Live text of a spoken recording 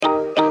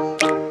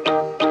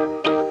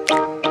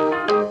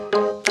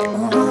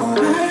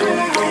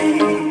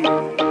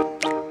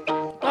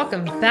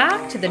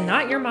back to the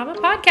Not Your Mama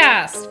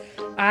podcast.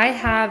 I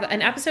have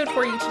an episode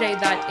for you today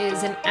that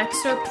is an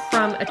excerpt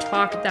from a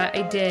talk that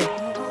I did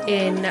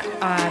in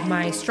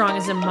my Strong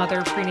as a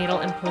Mother prenatal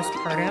and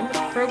postpartum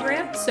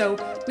program. So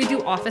we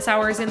do office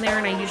hours in there,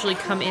 and I usually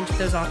come into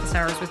those office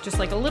hours with just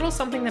like a little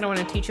something that I want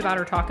to teach about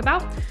or talk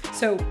about.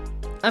 So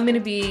I'm going to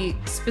be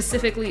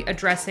specifically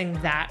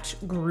addressing that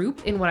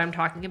group in what I'm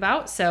talking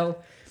about. So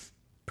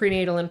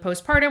prenatal and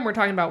postpartum, we're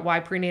talking about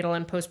why prenatal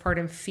and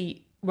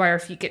postpartum why our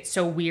feet get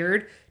so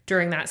weird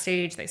during that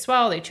stage. They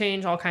swell, they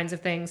change, all kinds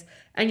of things.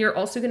 And you're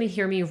also going to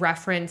hear me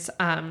reference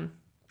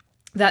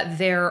that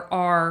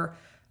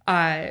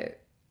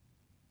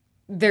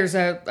there's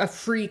a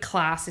free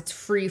class. It's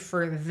free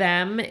for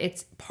them.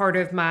 It's part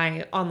of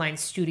my online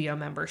studio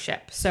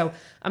membership. So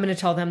I'm going to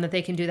tell them that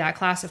they can do that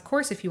class. Of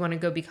course, if you want to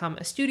go become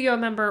a studio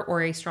member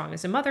or a Strong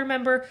as a Mother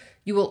member,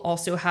 you will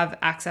also have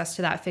access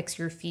to that Fix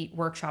Your Feet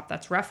workshop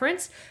that's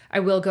referenced. I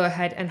will go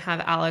ahead and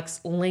have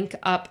Alex link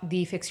up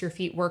the Fix Your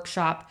Feet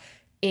workshop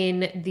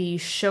in the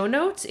show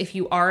notes if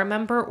you are a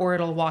member, or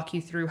it'll walk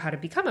you through how to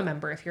become a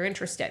member if you're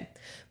interested.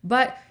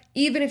 But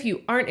even if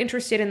you aren't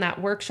interested in that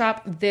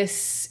workshop,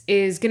 this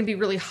is going to be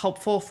really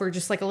helpful for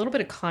just like a little bit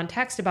of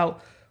context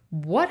about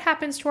what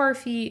happens to our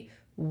feet,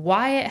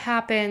 why it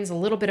happens, a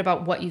little bit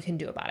about what you can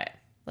do about it.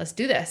 Let's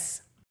do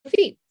this.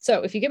 Feet.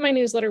 So if you get my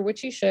newsletter,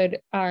 which you should,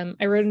 I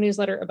wrote a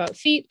newsletter about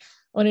feet. I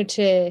wanted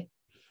to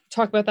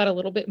talk about that a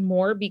little bit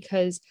more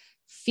because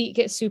feet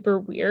get super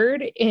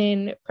weird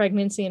in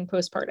pregnancy and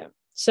postpartum.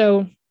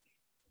 So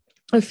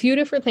a few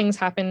different things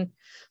happen.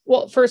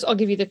 Well, first, I'll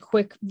give you the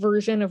quick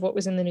version of what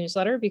was in the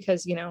newsletter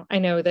because, I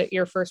know that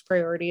your first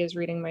priority is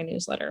reading my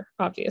newsletter,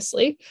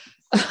 obviously.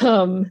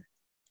 So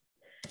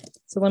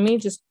let me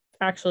just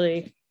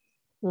actually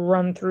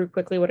run through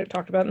quickly what it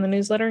talked about in the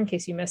newsletter in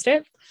case you missed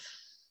it.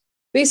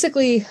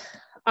 Basically,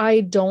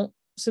 I don't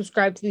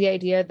subscribe to the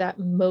idea that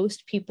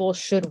most people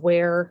should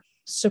wear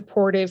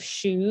supportive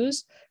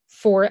shoes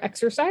for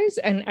exercise,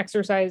 and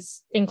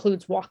exercise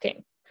includes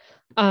walking.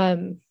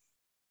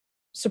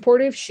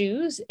 Supportive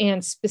shoes,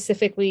 and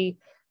specifically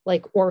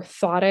like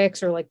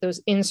orthotics or like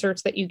those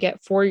inserts that you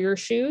get for your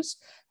shoes,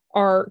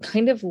 are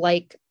kind of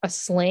like a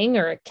sling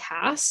or a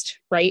cast,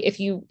 right? If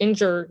you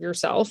injure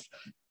yourself,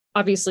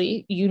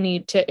 obviously you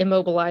need to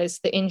immobilize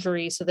the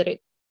injury so that it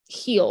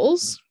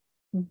heals,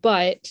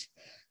 but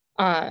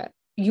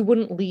you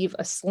wouldn't leave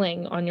a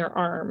sling on your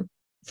arm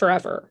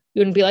forever. You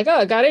wouldn't be like, oh,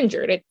 I got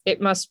injured.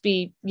 It must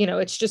be,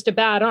 it's just a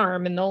bad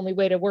arm. And the only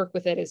way to work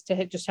with it is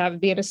to just have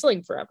it be in a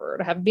sling forever, or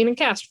to have it be in a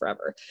cast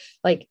forever.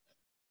 Like,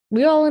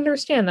 we all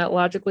understand that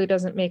logically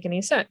doesn't make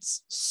any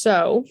sense.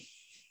 So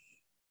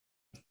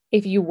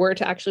if you were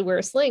to actually wear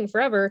a sling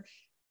forever,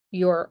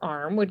 your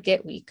arm would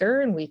get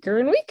weaker and weaker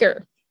and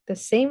weaker. The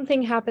same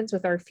thing happens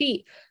with our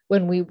feet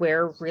when we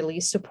wear really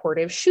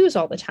supportive shoes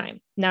all the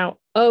time. Now,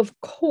 of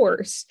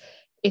course,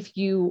 if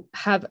you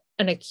have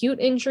an acute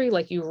injury,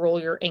 like you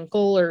roll your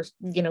ankle or,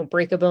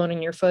 break a bone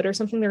in your foot or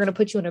something, they're going to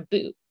put you in a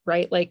boot,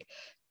 right? Like,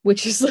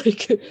 which is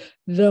like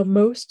the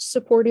most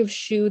supportive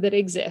shoe that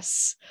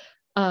exists.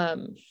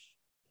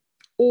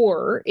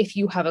 Or if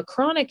you have a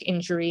chronic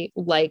injury,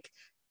 like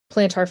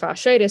plantar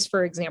fasciitis,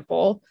 for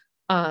example,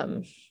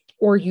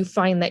 or you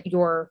find that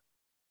you're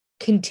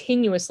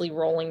continuously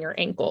rolling your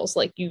ankles,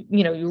 like you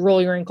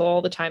roll your ankle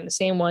all the time, the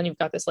same one, you've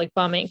got this like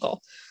bum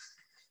ankle,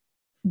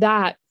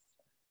 that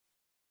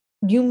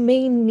you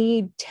may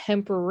need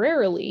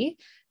temporarily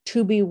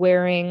to be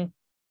wearing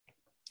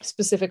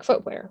specific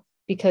footwear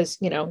because,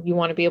 you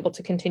want to be able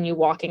to continue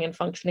walking and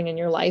functioning in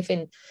your life,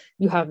 and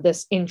you have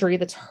this injury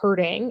that's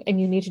hurting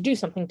and you need to do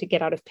something to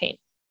get out of pain.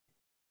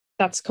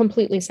 That's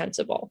completely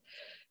sensible.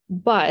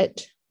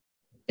 But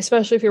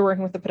especially if you're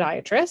working with a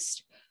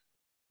podiatrist,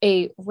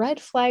 a red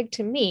flag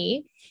to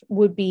me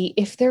would be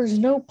if there's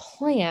no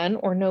plan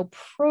or no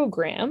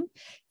program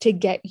to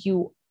get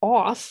you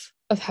off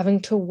of having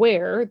to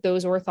wear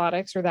those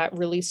orthotics or that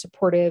really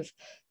supportive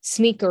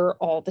sneaker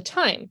all the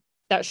time.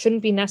 That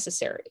shouldn't be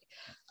necessary.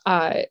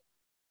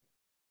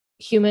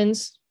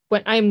 Humans,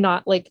 when I'm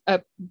not like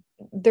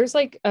there's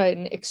like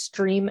an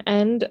extreme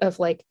end of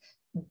like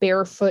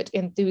barefoot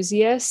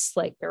enthusiasts,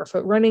 like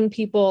barefoot running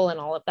people and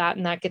all of that.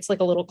 And that gets like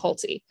a little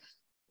culty.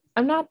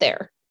 I'm not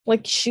there.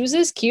 Like, shoes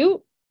is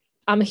cute.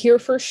 I'm here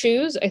for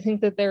shoes. I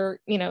think that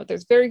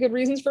there's very good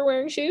reasons for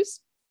wearing shoes,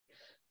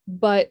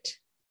 but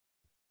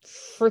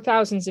for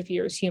thousands of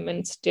years,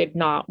 humans did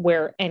not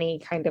wear any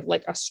kind of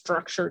like a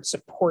structured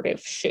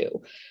supportive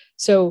shoe.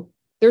 So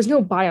there's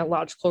no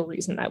biological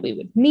reason that we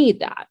would need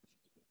that.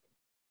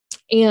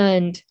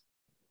 And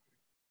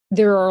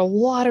there are a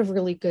lot of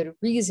really good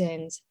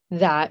reasons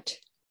that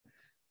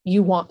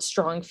you want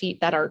strong feet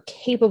that are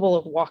capable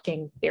of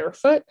walking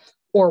barefoot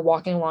or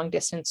walking long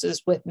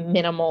distances with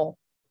minimal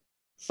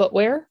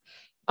footwear.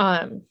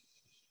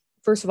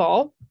 First of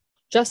all,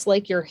 just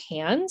like your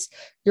hands,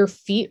 your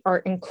feet are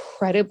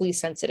incredibly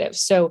sensitive.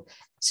 So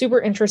super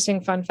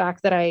interesting fun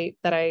fact that I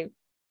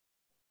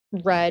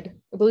read,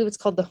 I believe it's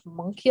called the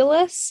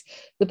homunculus,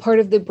 the part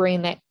of the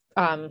brain that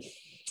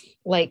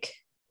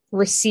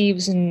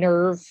receives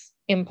nerve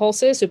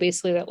impulses. So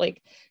basically that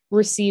like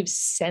receives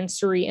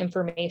sensory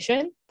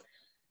information.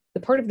 The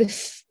part of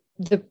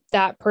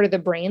that part of the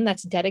brain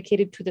that's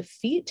dedicated to the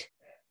feet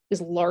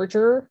is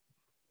larger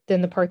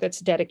than the part that's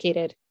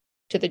dedicated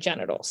to the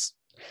genitals.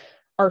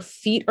 Our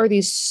feet are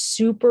these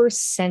super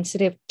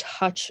sensitive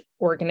touch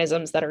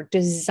organisms that are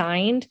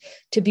designed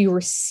to be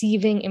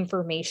receiving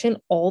information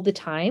all the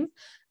time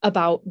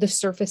about the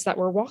surface that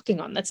we're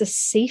walking on. That's a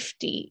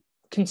safety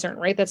concern,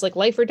 right? That's like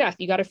life or death.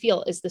 You got to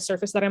feel, is the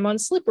surface that I'm on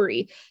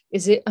slippery?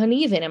 Is it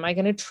uneven? Am I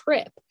going to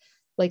trip?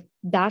 Like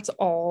that's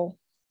all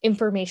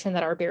information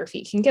that our bare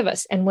feet can give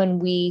us. And when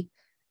we,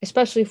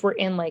 especially if we're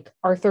in like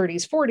our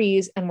 30s,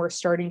 40s, and we're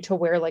starting to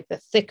wear like the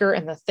thicker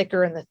and the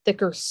thicker and the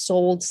thicker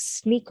soled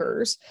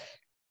sneakers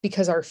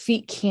because our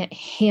feet can't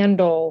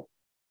handle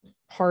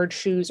hard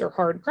shoes or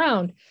hard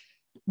ground,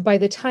 by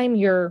the time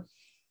you're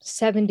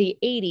 70,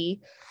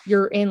 80,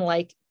 you're in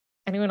like,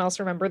 anyone else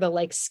remember the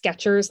like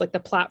Skechers, like the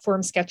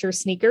platform Skechers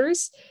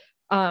sneakers?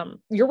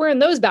 You're wearing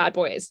those bad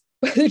boys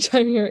by the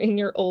time you're in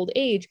your old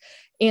age.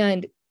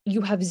 And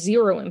you have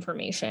zero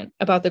information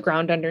about the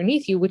ground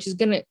underneath you, which is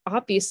going to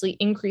obviously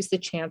increase the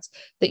chance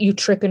that you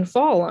trip and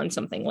fall on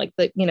something like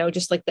the,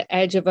 just like the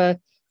edge of a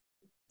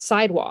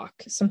sidewalk,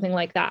 something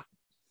like that.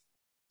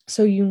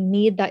 So you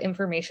need that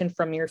information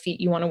from your feet.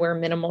 You want to wear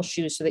minimal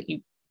shoes so that you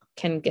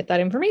can get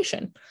that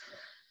information.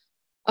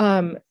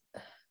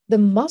 The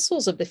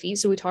muscles of the feet.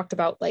 So we talked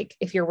about like,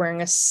 if you're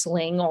wearing a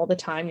sling all the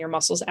time, your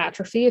muscles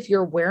atrophy. If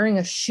you're wearing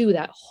a shoe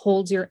that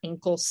holds your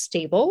ankle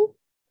stable,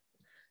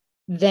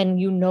 then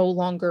you no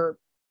longer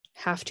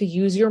have to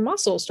use your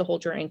muscles to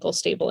hold your ankle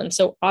stable. And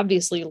so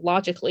obviously,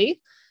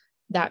 logically,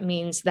 that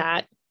means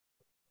that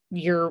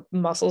your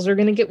muscles are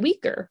going to get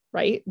weaker,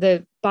 right?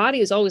 The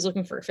body is always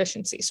looking for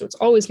efficiency. So it's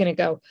always going to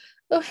go,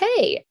 oh,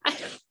 hey,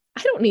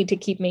 I don't need to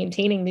keep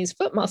maintaining these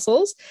foot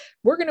muscles.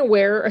 We're going to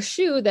wear a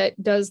shoe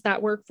that does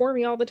that work for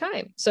me all the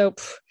time. So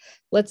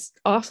let's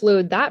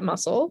offload that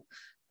muscle.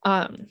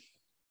 And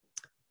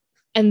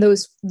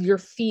your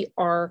feet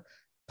are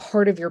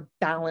part of your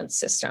balance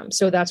system.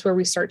 So that's where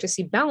we start to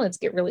see balance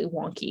get really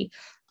wonky.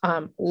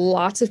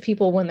 Lots of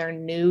people, when they're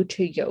new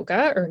to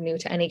yoga or new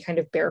to any kind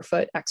of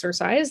barefoot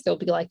exercise, they'll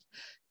be like,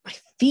 my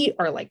feet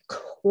are like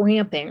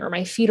cramping or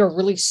my feet are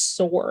really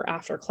sore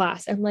after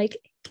class. I'm like,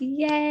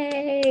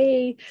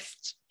 yay.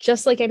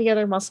 Just like any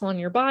other muscle in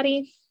your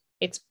body,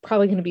 it's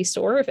probably going to be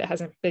sore if it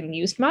hasn't been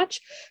used much.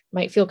 It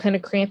might feel kind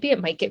of crampy.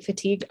 It might get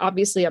fatigued.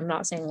 Obviously, I'm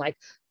not saying like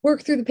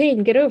work through the pain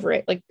and get over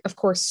it. Like, of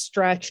course,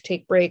 stretch,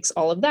 take breaks,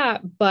 all of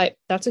that. But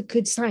that's a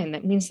good sign.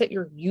 That means that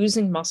you're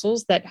using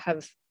muscles that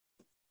have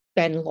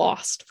been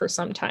lost for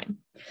some time.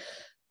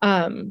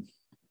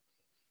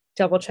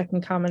 Double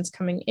checking comments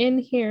coming in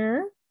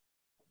here.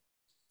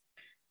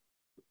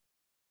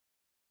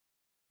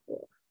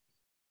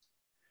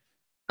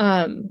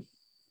 All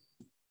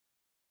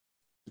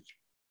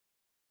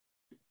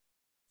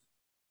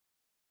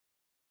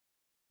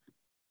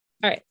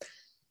right.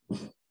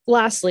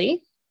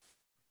 Lastly,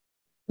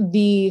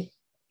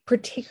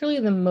 particularly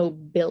the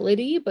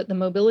mobility, but the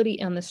mobility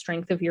and the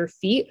strength of your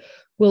feet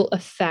will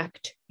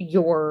affect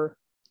your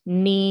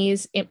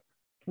knees,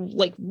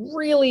 like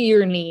really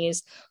your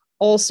knees,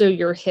 also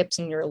your hips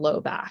and your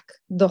low back.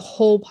 The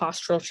whole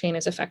postural chain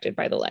is affected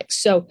by the legs.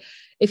 So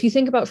if you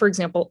think about, for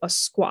example, a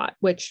squat,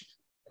 which,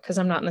 because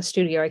I'm not in the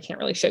studio, I can't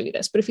really show you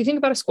this, but if you think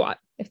about a squat,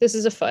 if this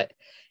is a foot,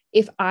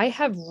 if I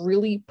have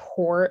really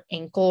poor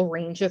ankle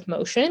range of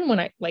motion,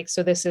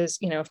 so this is,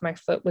 if my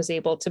foot was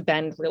able to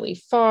bend really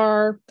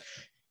far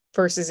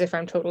versus if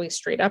I'm totally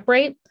straight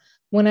upright,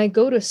 when I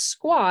go to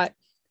squat,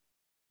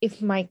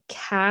 if my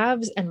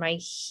calves and my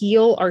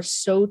heel are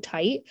so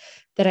tight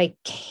that I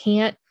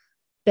can't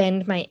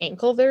bend my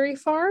ankle very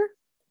far,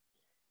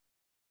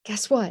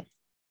 guess what?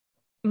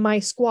 My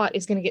squat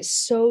is going to get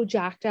so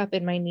jacked up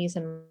in my knees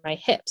and my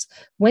hips.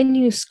 When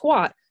you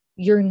squat,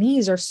 your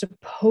knees are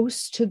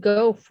supposed to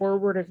go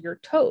forward of your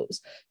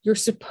toes. You're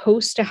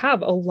supposed to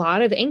have a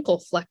lot of ankle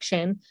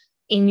flexion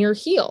in your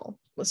heel.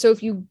 So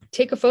if you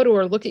take a photo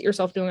or look at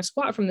yourself doing a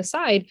squat from the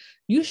side,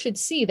 you should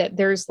see that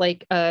there's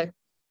like a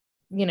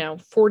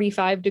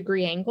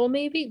 45-degree angle,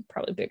 maybe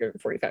probably bigger than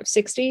 45,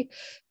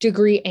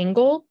 60-degree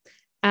angle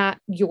at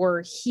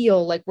your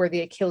heel, like where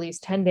the Achilles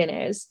tendon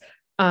is,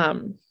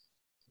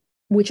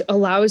 which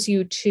allows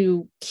you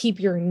to keep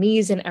your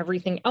knees and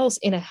everything else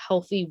in a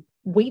healthy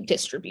weight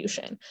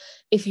distribution.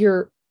 If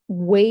you're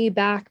way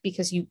back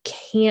because you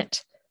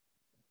can't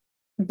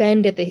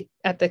bend at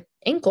the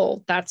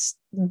ankle, that's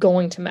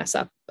going to mess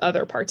up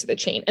other parts of the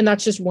chain. And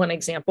that's just one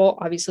example.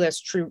 Obviously,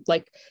 that's true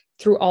like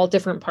through all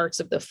different parts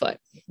of the foot.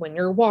 When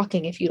you're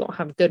walking, if you don't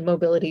have good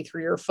mobility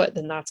through your foot,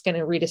 then that's going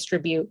to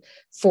redistribute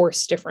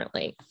force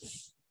differently.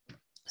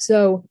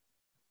 So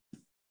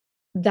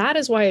that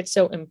is why it's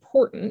so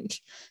important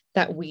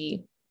that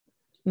we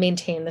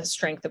maintain the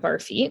strength of our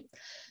feet.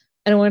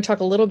 And I want to talk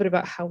a little bit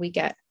about how we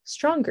get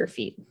stronger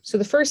feet. So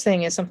the first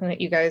thing is something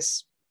that you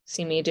guys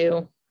see me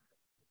do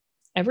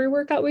every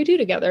workout we do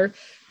together,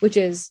 which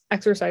is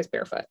exercise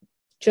barefoot.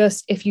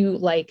 Just if you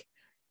like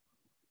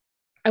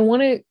I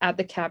want to add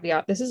the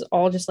caveat. This is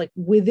all just like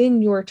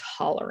within your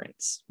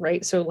tolerance,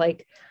 right? So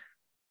like,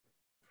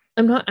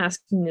 I'm not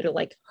asking you to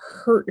like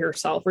hurt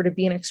yourself or to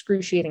be in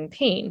excruciating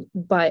pain,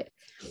 but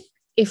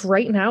if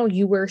right now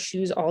you wear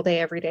shoes all day,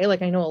 every day,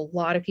 like I know a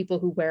lot of people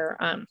who wear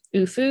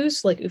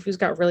OOFOS, like OOFOS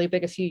got really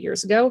big a few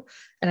years ago.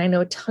 And I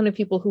know a ton of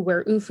people who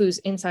wear OOFOS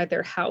inside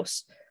their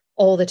house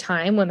all the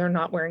time when they're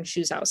not wearing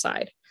shoes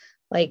outside.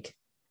 Like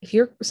if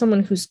you're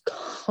someone who's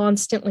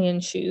constantly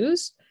in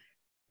shoes,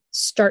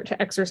 start to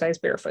exercise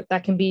barefoot.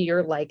 That can be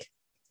your like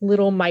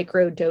little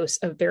micro dose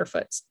of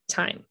barefoot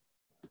time.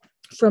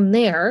 From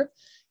there,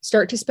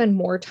 start to spend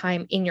more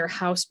time in your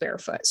house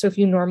barefoot. So if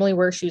you normally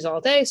wear shoes all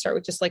day, start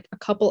with just like a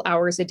couple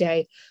hours a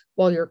day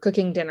while you're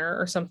cooking dinner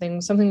or something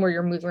where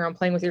you're moving around,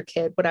 playing with your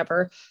kid,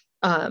 whatever,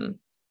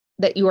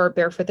 that you are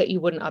barefoot that you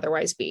wouldn't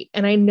otherwise be.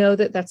 And I know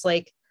that that's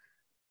like,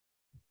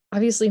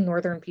 obviously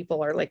northern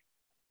people are like,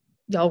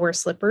 y'all wear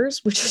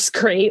slippers, which is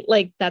great.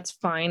 Like that's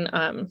fine.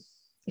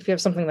 If you have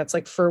something that's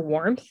like for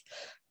warmth,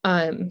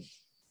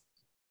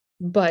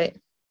 but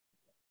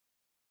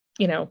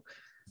you know,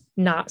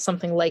 not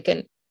something like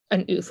an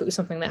OOFO,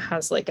 something that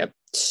has like a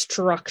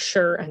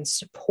structure and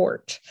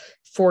support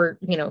for,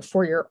 you know,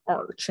 for your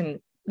arch and,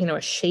 you know,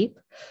 a shape.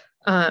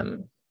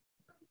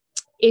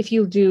 If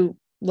you do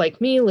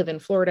like me, live in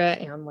Florida,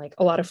 and like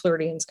a lot of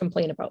Floridians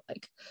complain about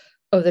like,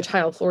 oh, the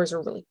tile floors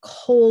are really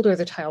cold or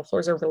the tile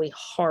floors are really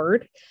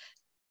hard.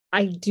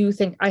 I do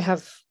think I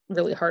have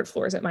really hard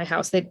floors at my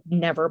house. They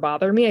never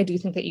bother me. I do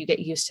think that you get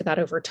used to that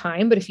over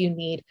time. But if you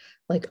need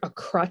like a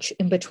crutch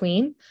in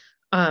between,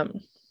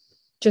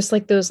 just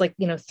like those like,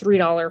 you know,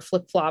 $3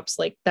 flip-flops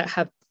like that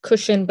have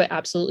cushion but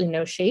absolutely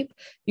no shape,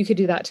 you could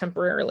do that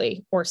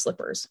temporarily, or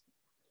slippers.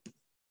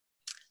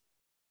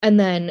 And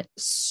then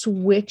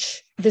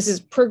switch. This is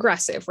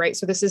progressive, right?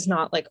 So this is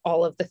not like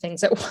all of the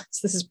things at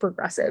once. This is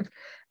progressive.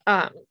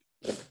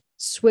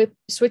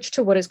 Switch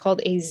to what is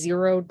called a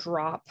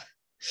 0-drop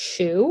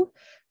shoe,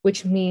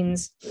 which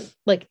means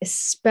like,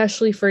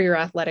 especially for your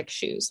athletic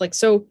shoes. Like,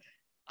 so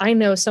I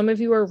know some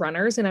of you are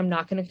runners and I'm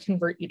not going to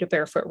convert you to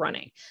barefoot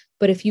running,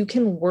 but if you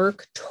can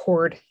work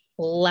toward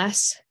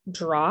less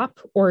drop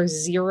or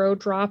 0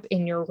 drop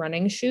in your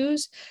running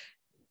shoes,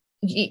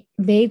 it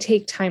may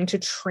take time to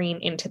train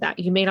into that.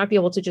 You may not be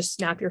able to just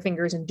snap your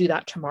fingers and do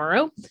that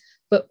tomorrow,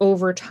 but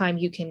over time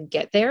you can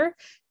get there.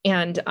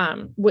 And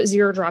what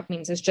 0 drop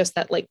means is just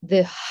that like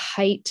the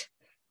height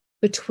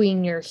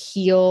between your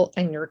heel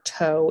and your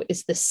toe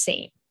is the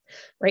same.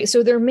 Right.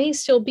 So there may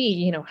still be,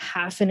 you know,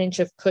 half an inch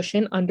of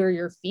cushion under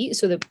your feet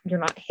so that you're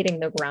not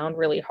hitting the ground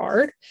really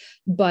hard.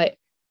 But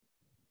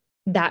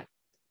that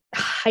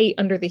height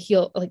under the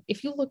heel, like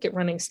if you look at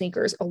running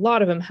sneakers, a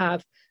lot of them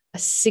have a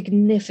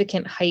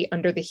significant height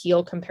under the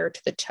heel compared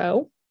to the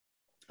toe,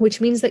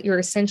 which means that you're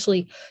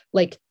essentially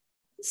like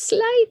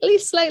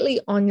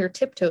slightly on your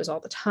tiptoes all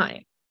the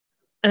time.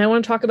 And I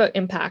want to talk about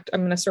impact. I'm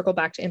going to circle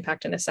back to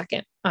impact in a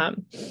second.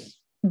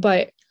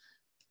 But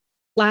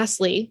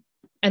lastly,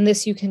 and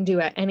this you can do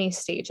at any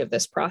stage of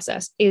this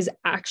process, is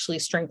actually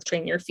strength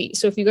train your feet.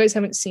 So if you guys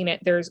haven't seen it,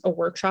 there's a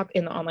workshop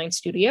in the online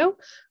studio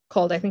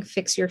called, I think,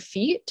 Fix Your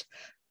Feet.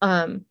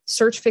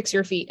 Search Fix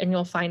Your Feet and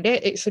you'll find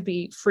it. It should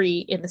be free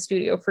in the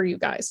studio for you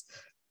guys.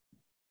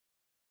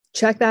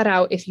 Check that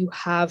out if you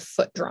have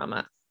foot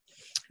drama.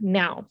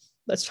 Now,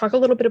 let's talk a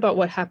little bit about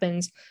what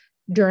happens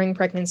during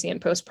pregnancy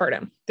and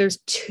postpartum. There's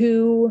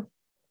 2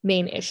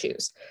 main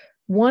issues.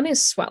 One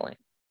is swelling.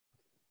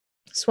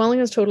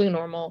 Swelling is totally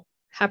normal.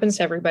 Happens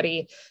to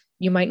everybody.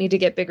 You might need to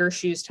get bigger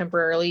shoes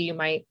temporarily. You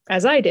might,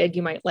 as I did,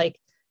 you might like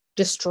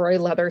destroy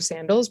leather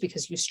sandals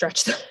because you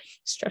stretch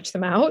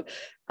them out.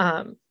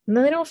 And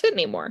then they don't fit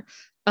anymore.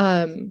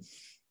 And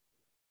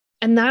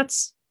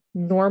that's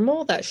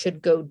normal. That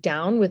should go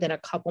down within a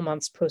couple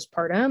months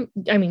postpartum.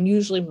 I mean,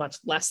 usually much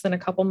less than a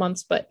couple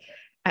months, but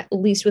at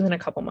least within a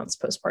couple months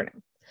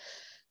postpartum.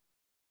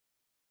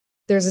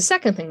 There's a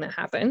second thing that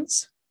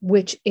happens,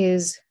 which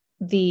is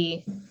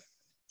the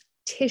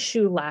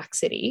tissue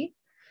laxity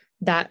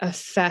that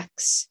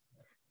affects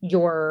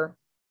your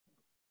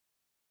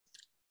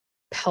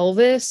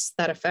pelvis,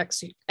 that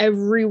affects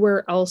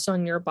everywhere else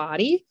on your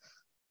body,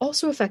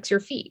 also affects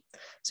your feet.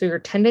 So your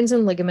tendons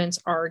and ligaments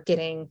are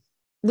getting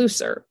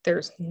looser.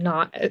 They're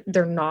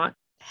not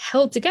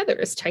held together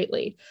as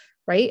tightly,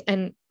 right?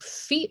 And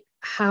feet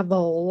have a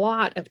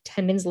lot of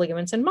tendons,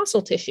 ligaments, and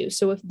muscle tissue.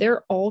 So if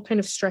they're all kind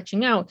of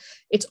stretching out,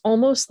 it's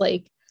almost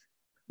like,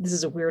 this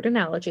is a weird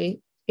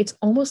analogy, it's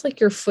almost like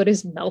your foot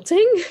is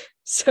melting.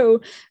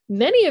 So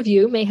many of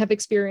you may have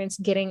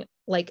experienced getting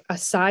like a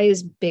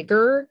size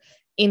bigger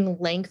in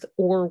length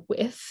or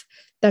width.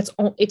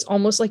 It's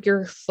almost like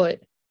your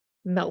foot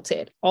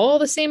melted. All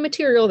the same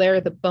material there.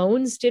 The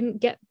bones didn't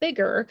get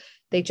bigger.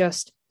 They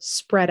just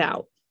spread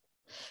out.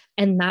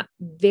 And that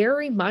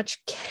very much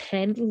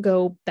can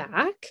go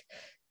back.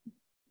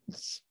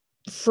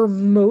 For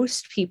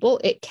most people,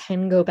 it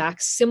can go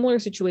back. Similar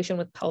situation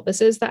with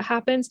pelvises that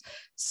happens.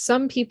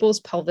 Some people's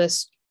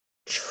pelvis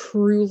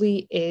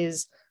truly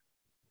is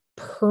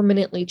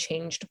permanently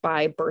changed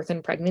by birth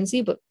and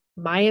pregnancy. But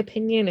my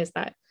opinion is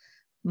that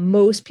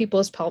most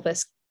people's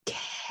pelvis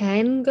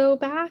can go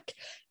back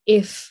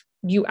if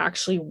you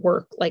actually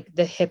work like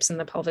the hips and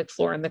the pelvic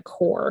floor and the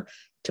core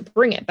to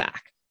bring it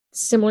back.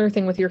 Similar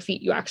thing with your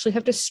feet. You actually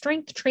have to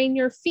strength train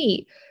your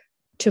feet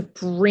to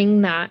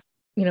bring that,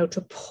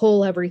 to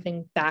pull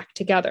everything back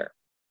together.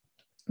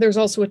 There's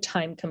also a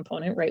time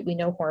component, right? We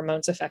know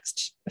hormones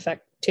affect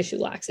tissue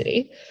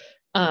laxity.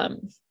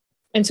 And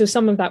so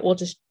some of that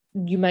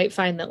you might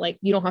find that like,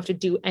 you don't have to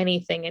do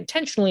anything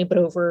intentionally, but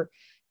over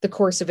the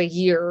course of a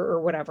year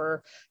or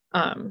whatever,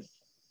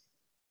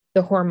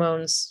 the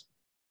hormones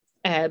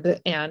ebb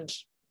and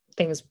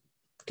things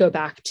go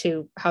back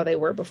to how they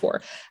were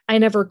before. I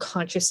never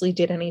consciously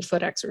did any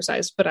foot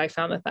exercise, but I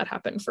found that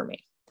happened for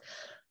me.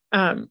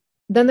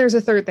 Then there's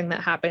a third thing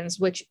that happens,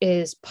 which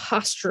is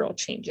postural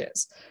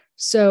changes.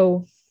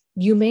 So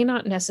you may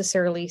not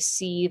necessarily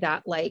see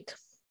that like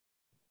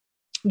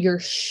your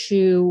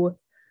shoe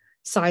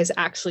size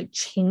actually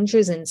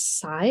changes in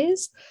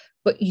size,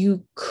 but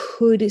you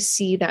could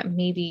see that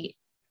maybe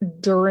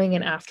during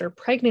and after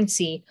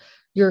pregnancy,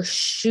 your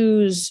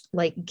shoes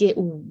like get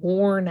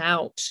worn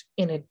out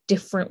in a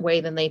different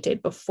way than they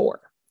did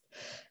before.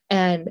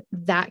 And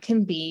that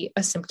can be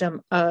a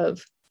symptom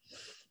of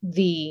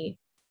the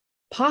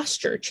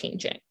posture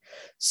changing.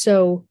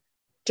 So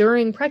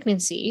during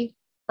pregnancy,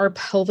 our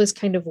pelvis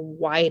kind of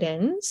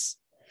widens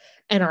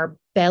and our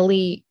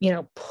belly,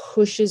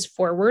 pushes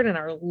forward and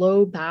our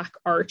low back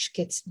arch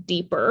gets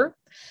deeper.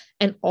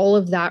 And all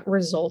of that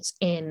results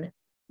in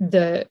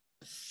the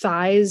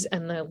thighs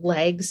and the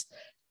legs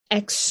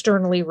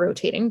externally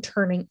rotating,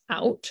 turning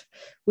out,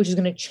 which is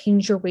going to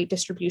change your weight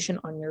distribution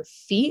on your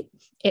feet.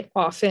 It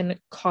often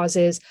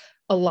causes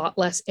a lot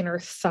less inner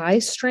thigh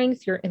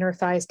strength. Your inner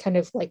thighs kind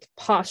of like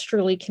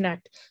posturally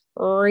connect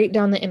right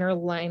down the inner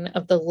line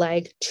of the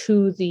leg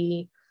to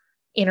the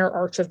inner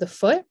arch of the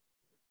foot.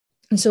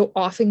 And so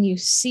often you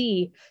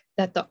see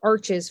that the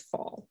arches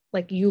fall,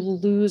 like you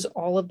lose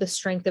all of the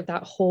strength of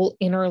that whole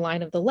inner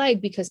line of the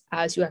leg, because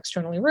as you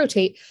externally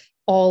rotate,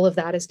 all of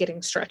that is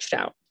getting stretched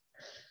out.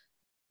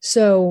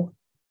 So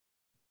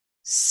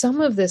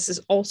some of this is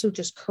also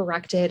just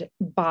corrected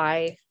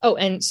by,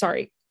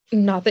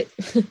 not that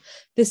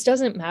this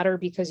doesn't matter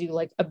because you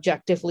like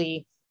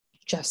objectively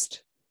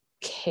just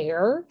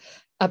care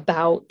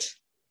about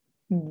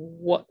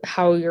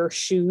how your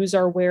shoes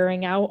are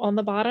wearing out on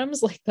the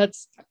bottoms. Like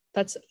that's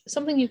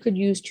something you could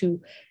use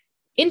to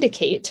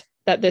indicate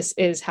that this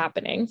is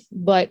happening.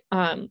 But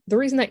the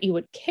reason that you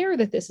would care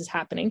that this is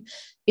happening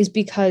is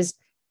because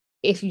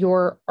if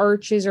your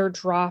arches are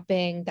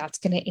dropping, that's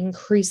going to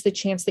increase the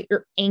chance that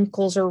your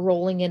ankles are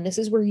rolling in. This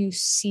is where you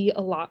see a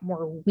lot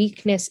more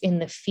weakness in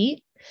the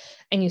feet,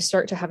 and you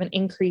start to have an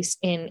increase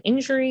in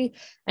injury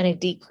and a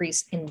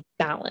decrease in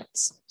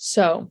balance.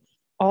 So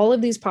all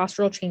of these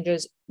postural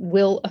changes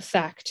will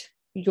affect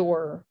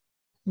your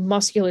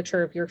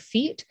musculature of your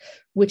feet,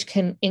 which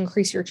can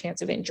increase your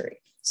chance of injury.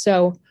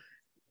 So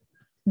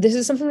this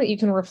is something that you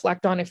can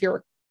reflect on if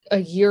you're a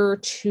year or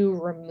two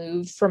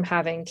removed from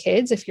having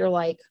kids. If you're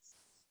like,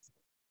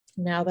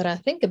 now that I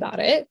think about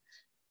it,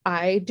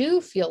 I do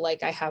feel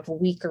like I have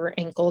weaker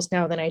ankles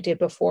now than I did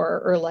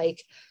before, or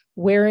like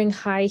wearing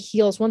high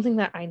heels. One thing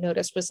that I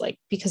noticed was like,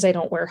 because I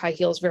don't wear high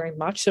heels very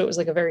much, so it was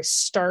like a very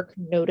stark,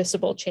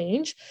 noticeable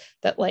change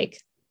that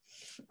like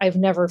I've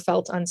never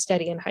felt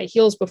unsteady in high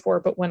heels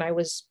before, but when I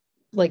was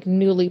like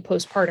newly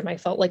postpartum, I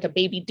felt like a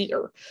baby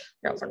deer.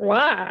 I was like,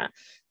 wow.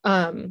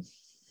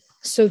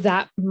 So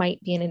that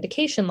might be an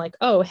indication like,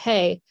 oh,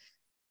 hey,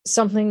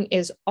 something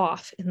is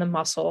off in the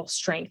muscle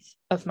strength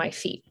of my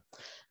feet.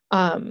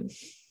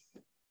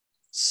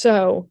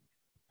 So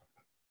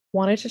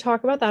wanted to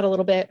talk about that a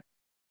little bit,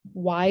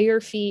 why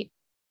your feet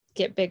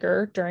get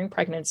bigger during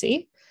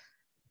pregnancy,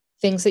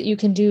 things that you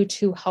can do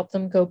to help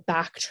them go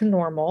back to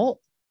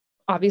normal.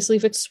 Obviously,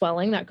 if it's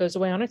swelling, that goes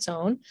away on its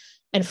own.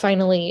 And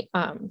finally,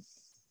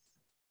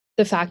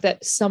 the fact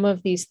that some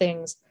of these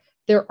things,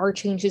 there are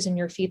changes in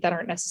your feet that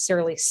aren't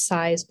necessarily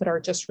size, but are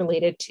just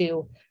related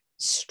to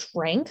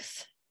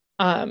strength,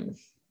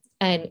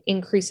 and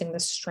increasing the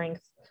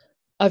strength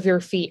of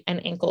your feet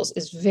and ankles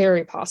is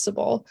very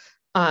possible.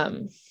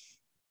 And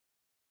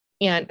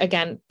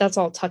again, that's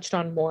all touched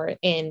on more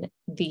in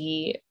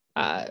the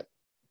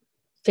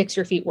Fix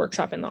Your Feet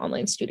workshop in the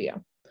online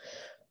studio.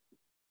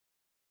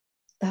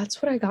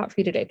 That's what I got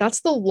for you today.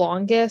 That's the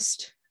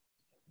longest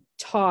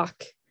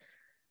talk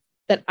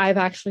that I've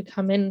actually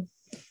come in.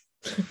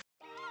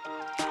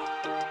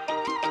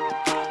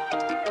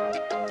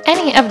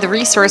 Any of the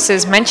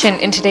resources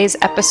mentioned in today's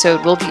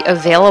episode will be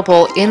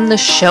available in the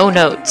show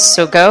notes.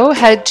 So go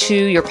head to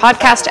your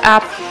podcast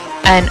app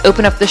and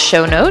open up the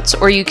show notes,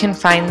 or you can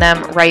find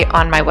them right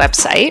on my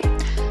website.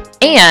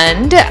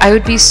 And I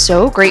would be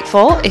so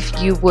grateful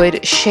if you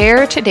would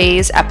share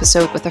today's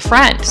episode with a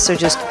friend. So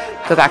just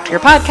go back to your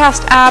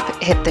podcast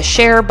app, hit the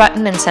share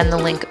button, and send the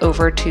link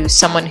over to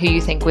someone who you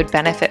think would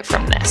benefit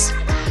from this.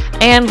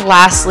 And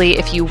lastly,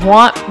 if you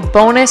want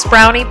bonus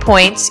brownie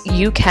points,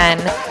 you can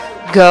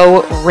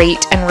go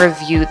rate and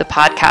review the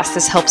podcast.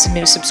 This helps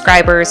new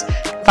subscribers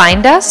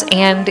find us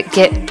and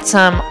get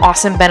some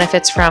awesome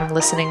benefits from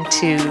listening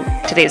to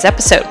today's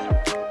episode.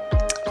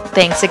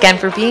 Thanks again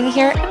for being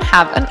here and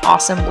have an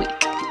awesome week.